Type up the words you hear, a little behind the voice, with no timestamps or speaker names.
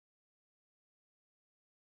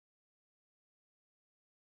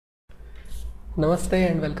Namaste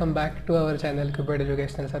and welcome back to our channel Q.3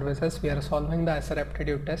 Educational Services. We are solving the IISER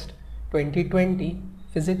Aptitude Test 2020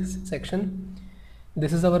 Physics section.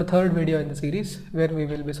 This is our third video in the series where we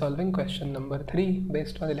will be solving question number 3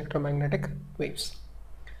 based on electromagnetic waves.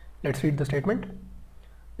 Let's read the statement.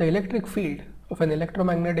 The electric field of an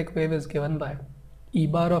electromagnetic wave is given by E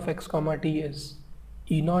bar of x comma t is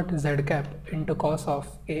E naught z cap into cos of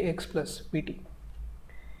ax plus bt.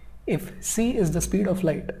 If c is the speed of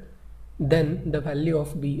light, then the value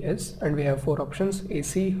of B is, and we have four options: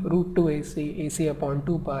 AC, root 2 AC, AC upon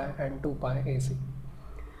 2 pi and 2 pi AC.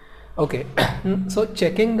 Okay, so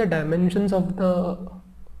checking the dimensions of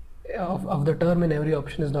the term in every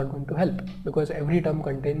option is not going to help because every term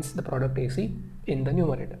contains the product AC in the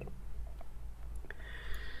numerator.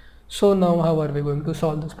 So now how are we going to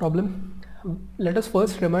solve this problem? Let us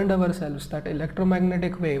first remind ourselves that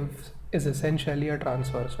electromagnetic waves is essentially a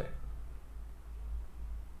transverse wave.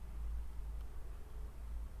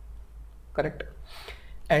 Correct.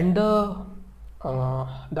 And the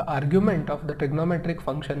argument of the trigonometric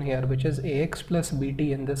function here, which is ax plus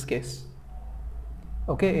bt in this case,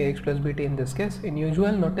 okay, ax plus bt in this case, in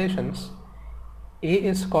usual notations, a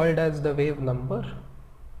is called as the wave number,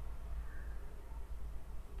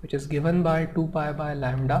 which is given by 2 pi by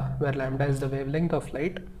lambda, where lambda is the wavelength of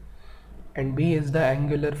light, and b is the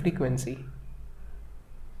angular frequency.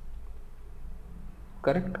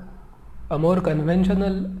 Correct. A more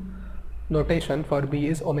conventional notation for B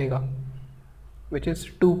is omega, which is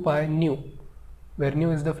 2 pi nu, where nu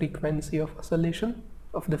is the frequency of oscillation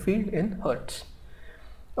of the field in hertz.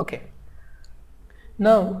 Okay,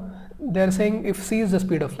 now they are saying if c is the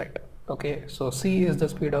speed of light. Okay, so c is the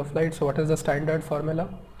speed of light, so what is the standard formula?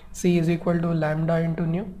 C is equal to lambda into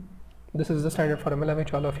nu. This is the standard formula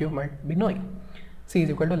which all of you might be knowing. C is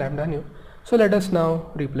equal to lambda nu. So let us now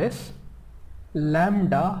replace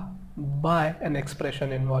lambda by an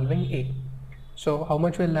expression involving a. So how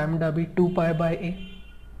much will lambda be? 2 pi by a.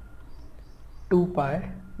 2 pi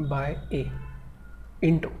by a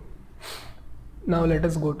into. Now let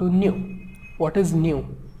us go to nu. What is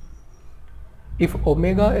nu? If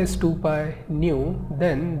omega is 2 pi nu,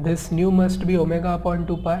 then this nu must be omega upon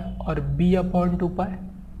 2 pi or b upon 2 pi.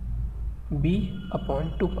 B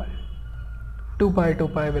upon 2 pi. 2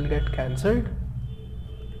 pi will get cancelled.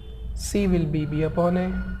 C will be b upon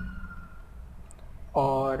a,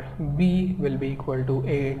 or B will be equal to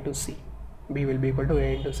A into C. B will be equal to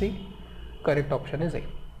A into C. Correct option is A.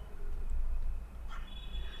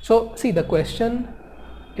 So see, the question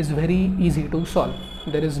is very easy to solve.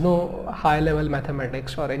 There is no high level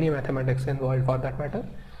mathematics or any mathematics involved for that matter,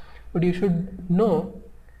 but you should know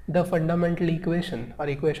the fundamental equation or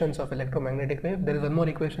equations of electromagnetic wave. There is one more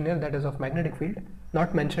equation here, that is of magnetic field,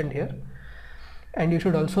 not mentioned here. And you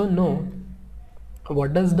should also know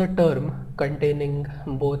what does the term containing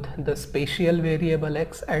both the spatial variable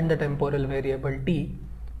x and the temporal variable t,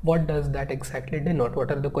 what does that exactly denote?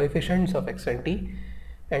 What are the coefficients of x and t?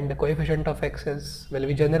 And the coefficient of x is, well,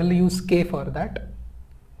 we generally use k for that,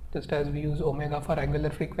 just as we use omega for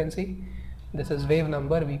angular frequency. This is wave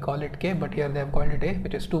number, we call it k, but here they have called it a,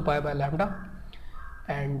 which is 2 pi by lambda,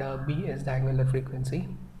 and b is the angular frequency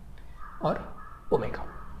or omega.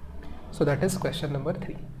 So that is question number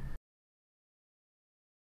 3.